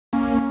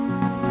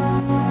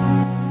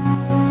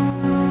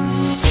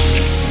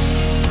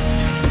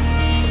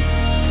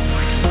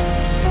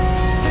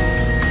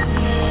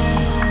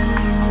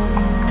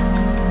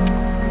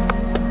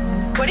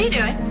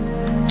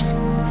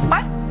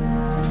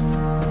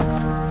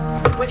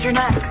with your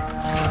neck?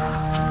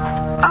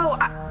 Oh,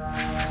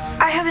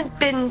 I haven't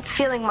been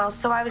feeling well,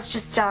 so I was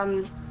just,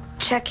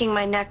 checking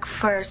my neck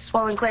for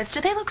swollen glands.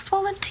 Do they look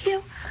swollen to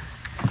you?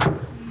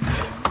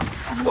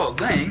 Well,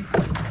 Lang,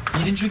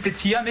 you didn't drink the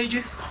tea I made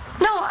you?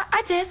 No,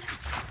 I did.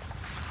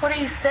 What, are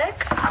you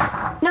sick?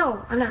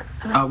 No, I'm not.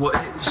 Well,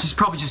 she's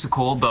probably just a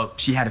cold, but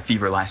she had a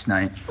fever last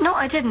night. No,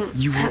 I didn't.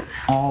 You were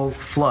all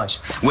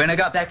flushed. When I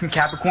got back from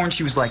Capricorn,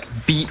 she was like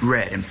beet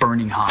red and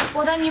burning hot.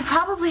 Well, then you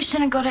probably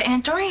shouldn't go to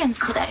Aunt Dorian's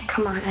today.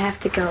 Come on, I have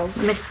to go.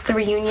 Miss the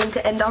reunion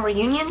to end all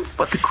reunions?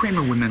 But the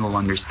Cramer women will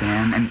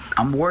understand, and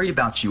I'm worried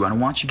about you. I don't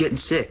want you getting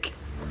sick.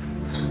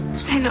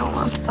 I know,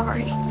 I'm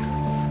sorry.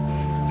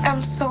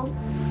 I'm so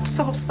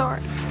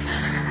sorry.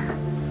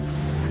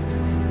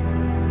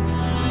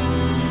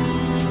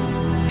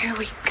 Here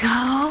we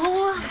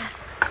go.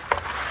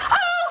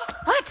 Oh!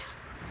 What?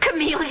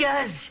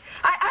 Camellias.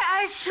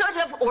 I should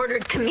have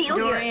ordered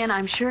camellias. Dorian,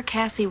 I'm sure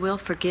Cassie will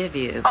forgive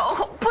you.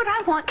 Oh, but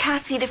I want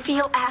Cassie to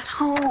feel at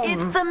home.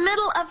 It's the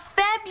middle of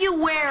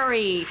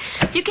February.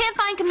 You can't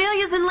find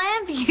camellias in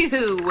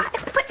Llanview.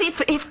 But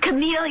if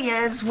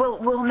camellias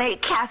will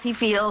make Cassie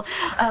feel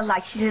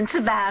like she's in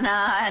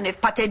Savannah, and if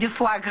pâté de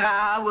foie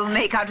gras will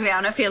make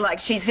Adriana feel like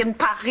she's in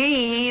Paris.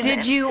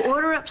 Did you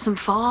order up some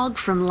fog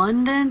from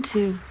London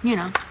to,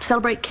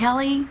 celebrate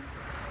Kelly?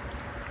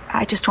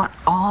 I just want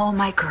all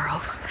my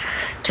girls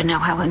to know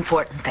how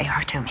important they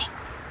are to me.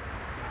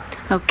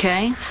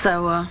 Okay,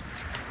 so,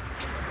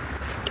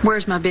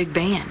 where's my big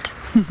band?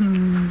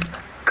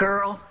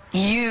 Girl,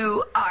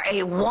 you are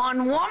a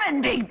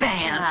one-woman big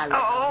band. I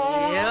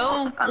love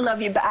you. I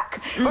love you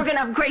back. We're gonna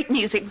have great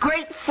music,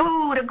 great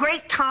food, a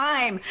great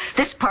time.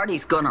 This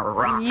party's gonna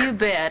rock. You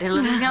bet.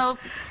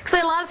 Say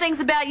a lot of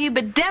things about you,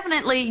 but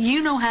definitely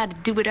you know how to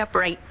do it up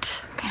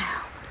right.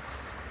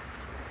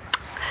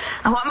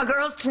 I want my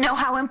girls to know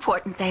how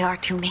important they are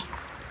to me.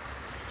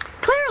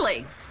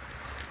 Clearly.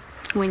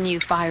 When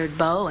you fired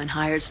Bo and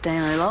hired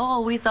Stanley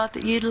Lowell, we thought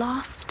that you'd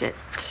lost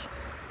it.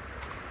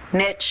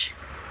 Mitch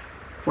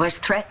was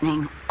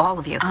threatening all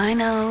of you. I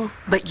know,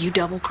 but you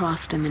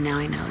double-crossed him and now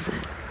he knows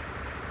it.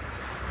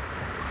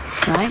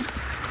 Right?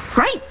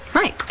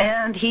 Right.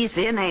 And he's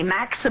in a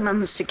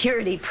maximum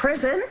security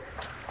prison.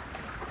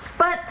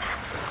 But,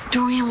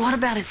 Dorian, what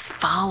about his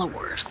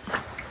followers?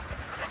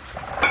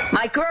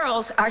 My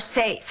girls are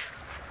safe.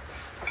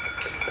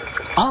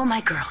 All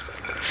my girls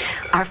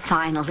are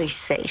finally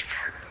safe.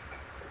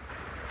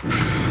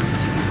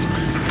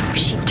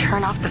 She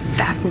turned off the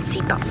fasten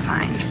seatbelt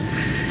sign.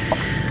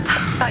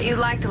 Thought you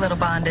liked a little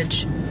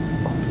bondage.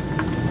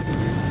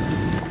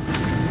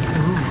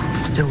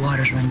 Ooh, still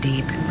waters run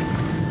deep.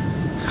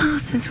 Oh,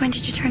 since when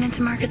did you turn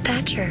into Margaret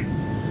Thatcher?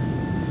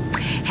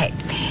 Hey,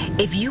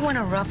 if you want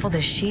to ruffle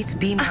the sheets,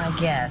 be my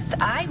guest.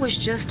 I was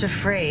just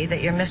afraid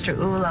that your Mr.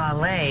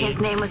 Llanview... His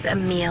name was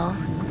Emile.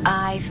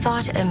 I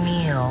thought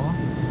Emile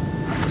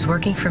was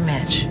working for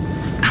Mitch.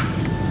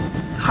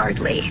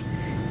 Hardly.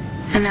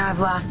 And now I've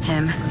lost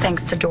him,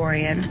 thanks to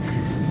Dorian.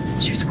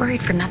 She was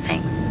worried for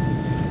nothing.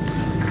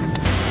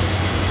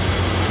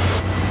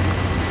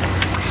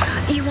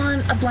 You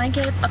want a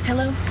blanket, a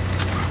pillow?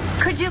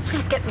 Could you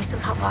please get me some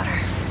hot water?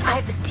 I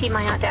have this tea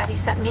my Aunt Addie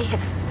sent me.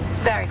 It's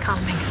very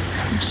calming.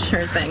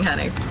 Sure thing,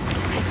 honey.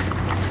 Thanks.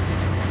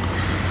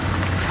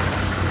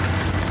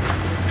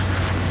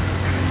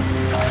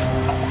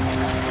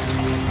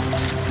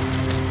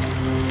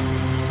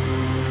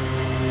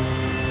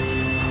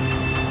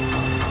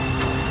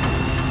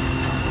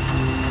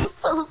 I'm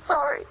so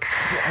sorry.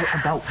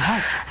 About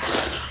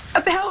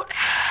what? About...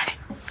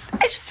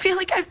 I just feel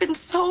like I've been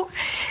so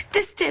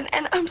distant,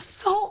 and I'm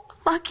so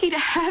lucky to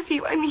have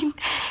you. I mean,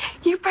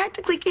 you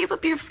practically gave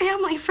up your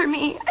family for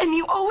me, and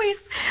you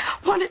always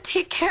want to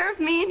take care of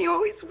me, and you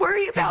always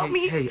worry about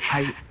me. Hey,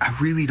 I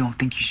really don't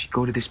think you should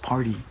go to this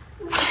party.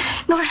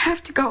 No, I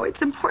have to go.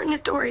 It's important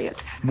to Dorian.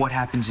 What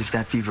happens if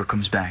that fever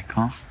comes back,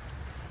 huh?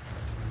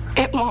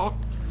 It won't.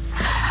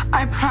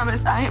 I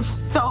promise. I am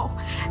so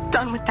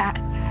done with that.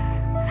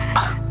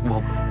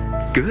 Well,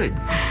 good,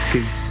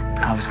 because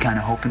I was kind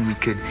of hoping we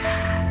could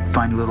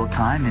find a little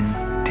time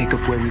and pick up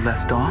where we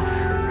left off.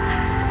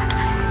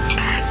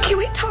 Can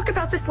we talk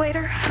about this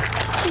later,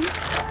 please?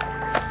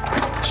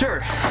 Sure.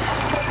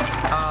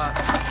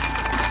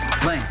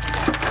 Lane,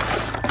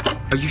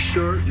 are you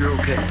sure you're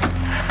okay?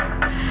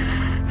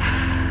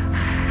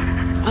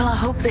 Well, I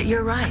hope that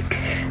you're right.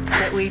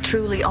 That we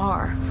truly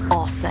are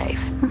all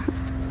safe.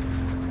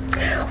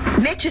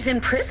 Mitch is in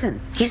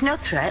prison. He's no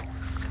threat.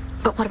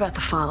 But what about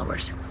the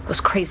followers? Those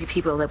crazy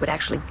people that would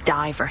actually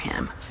die for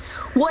him.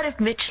 What if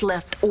Mitch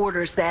left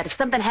orders that if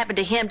something happened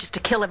to him just to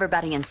kill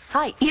everybody in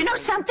sight? You know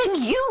something?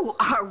 You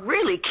are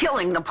really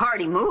killing the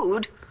party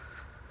mood.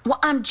 Well,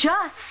 I'm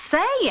just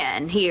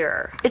saying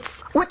here.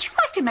 Would you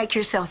like to make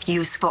yourself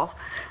useful?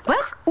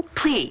 What?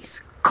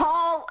 Please,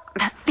 call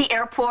the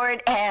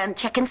airport and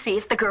check and see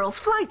if the girls'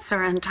 flights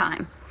are on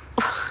time.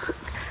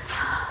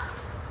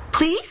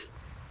 Please?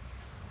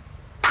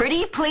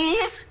 Pretty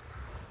please?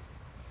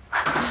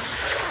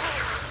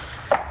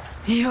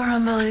 You're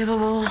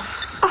unbelievable.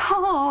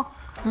 Oh.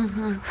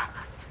 Mm-hmm.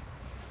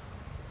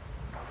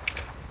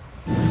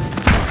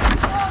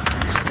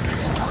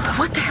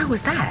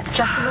 was that?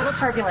 Just a little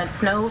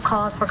turbulence, no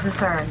cause for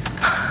concern.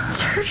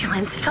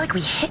 Turbulence? I feel like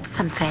we hit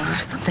something. Or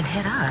something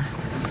hit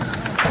us.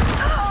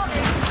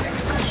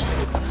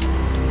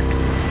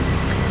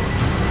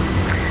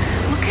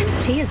 What kind of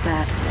tea is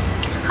that?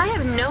 I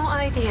have no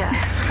idea,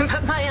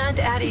 but my Aunt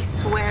Addie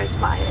swears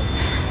by it.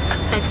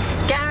 It's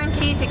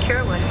guaranteed to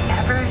cure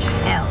whatever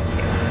ails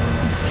you.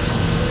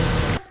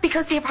 Just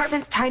because the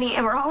apartment's tiny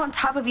and we're all on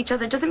top of each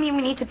other doesn't mean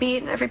we need to be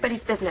in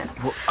everybody's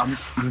business. Well,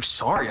 I'm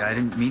sorry. I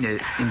didn't mean to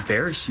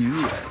embarrass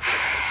you.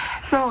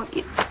 No,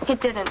 you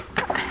didn't.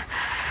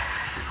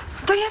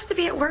 Don't you have to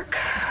be at work?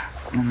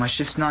 Well, my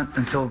shift's not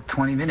until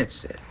 20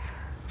 minutes.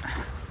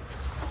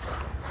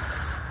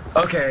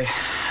 Okay,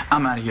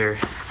 I'm out of here.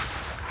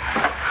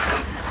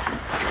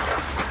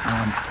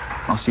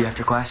 I'll see you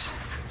after class.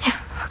 Yeah,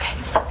 okay.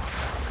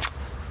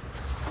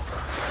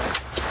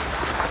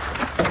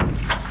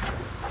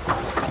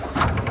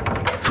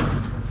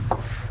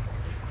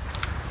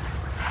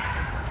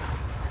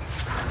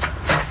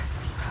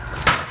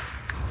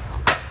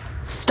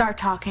 Start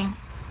talking.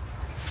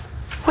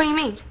 What do you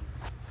mean?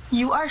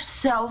 You are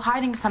so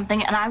hiding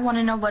something, and I want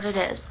to know what it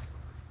is.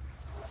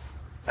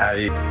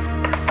 Addie.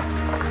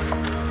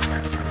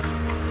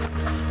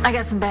 I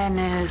got some bad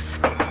news.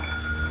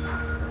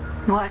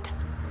 What?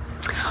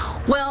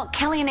 Well,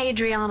 Kelly and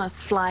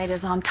Adriana's flight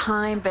is on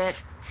time,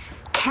 but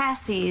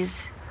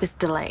Cassie's is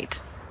delayed.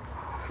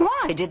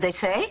 Why, did they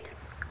say?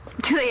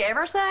 Do they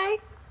ever say?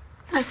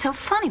 That's so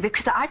funny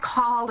because I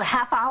called a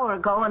half hour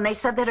ago and they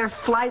said that her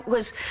flight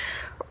was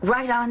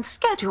right on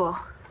schedule.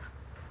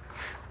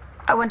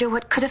 I wonder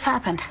what could have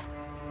happened.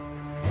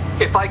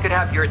 If I could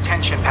have your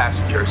attention,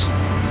 passengers.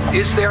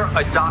 Is there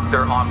a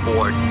doctor on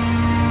board?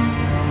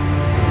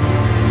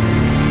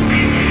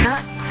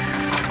 Not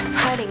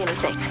hiding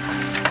anything.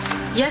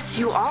 Yes,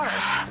 you are.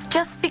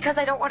 Just because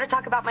I don't want to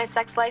talk about my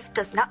sex life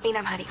does not mean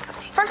I'm hiding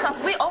something. First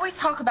off, we always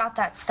talk about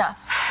that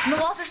stuff. And the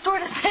walls are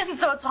stored as thin,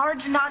 so it's hard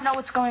to not know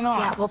what's going on.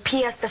 Yeah, well,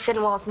 P.S. the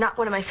thin wall is not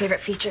one of my favorite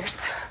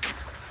features.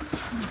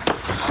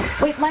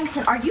 Wait,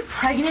 Langston, are you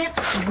pregnant?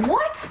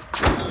 What?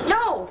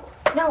 No,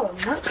 I'm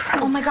not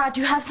pregnant. Oh my God, do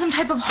you have some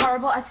type of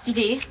horrible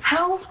STD?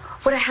 How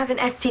would I have an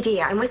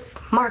STD? I'm with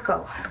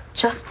Marco.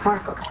 Just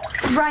Marco.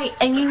 Right,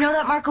 and you know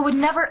that Marco would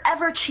never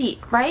ever cheat,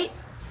 right?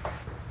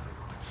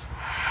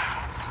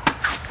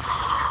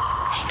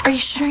 Are you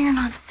sure you're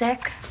not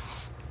sick?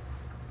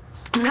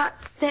 I'm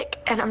not sick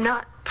and I'm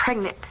not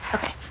pregnant.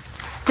 Okay,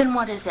 then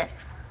what is it?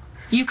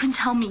 You can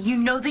tell me. You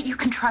know that you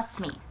can trust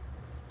me.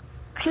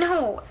 I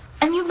know.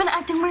 And you've been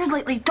acting weird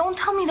lately. Don't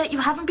tell me that you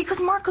haven't because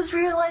Marco's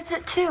realized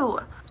it too.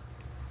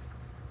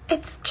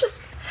 It's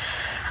just...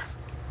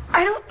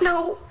 I don't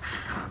know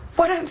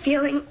what I'm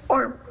feeling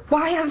or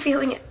why I'm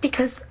feeling it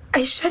because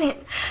I shouldn't.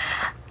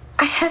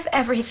 I have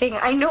everything.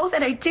 I know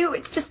that I do.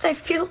 It's just I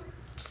feel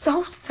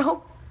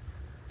so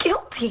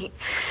guilty.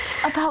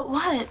 About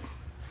what?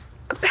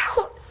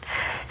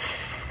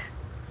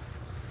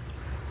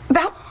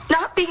 About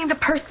not being the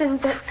person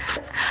that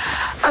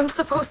I'm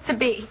supposed to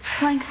be.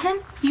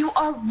 Langston, you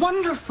are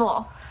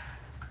wonderful.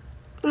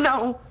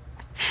 No,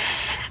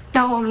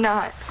 I'm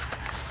not.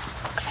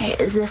 Okay,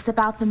 is this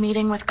about the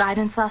meeting with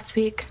guidance last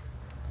week?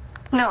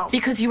 No.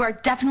 Because you are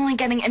definitely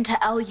getting into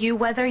LU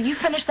whether you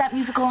finish that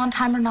musical on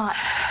time or not.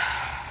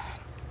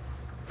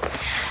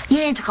 You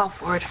need to call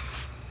Ford.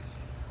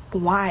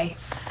 Why?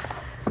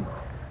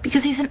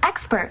 Because he's an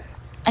expert,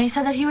 and he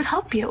said that he would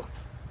help you.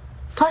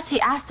 Plus, he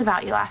asked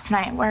about you last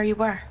night, where you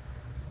were.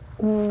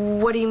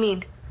 What do you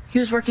mean? He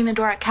was working the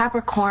door at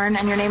Capricorn,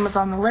 and your name was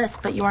on the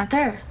list, but you weren't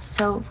there.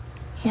 So,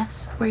 he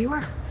asked where you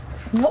were.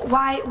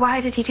 Why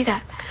did he do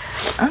that?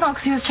 I don't know,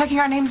 because he was checking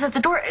our names at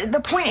the door.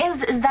 The point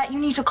is that you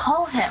need to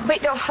call him.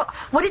 Wait, no,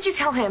 what did you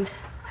tell him?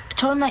 I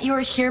told him that you were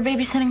here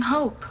babysitting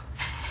Hope.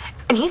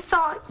 And he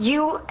saw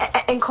you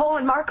and Cole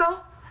and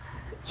Marco?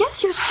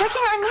 Yes, he was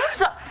checking our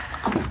names.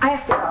 I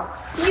have to go.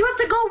 You have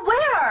to go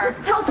where?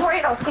 Just tell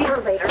Dorian I'll see her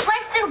later.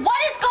 Langston,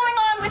 what is going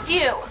on with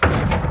you?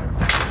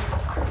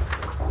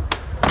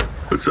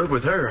 What's up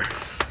with her?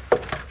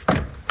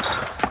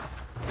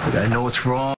 I know what's wrong.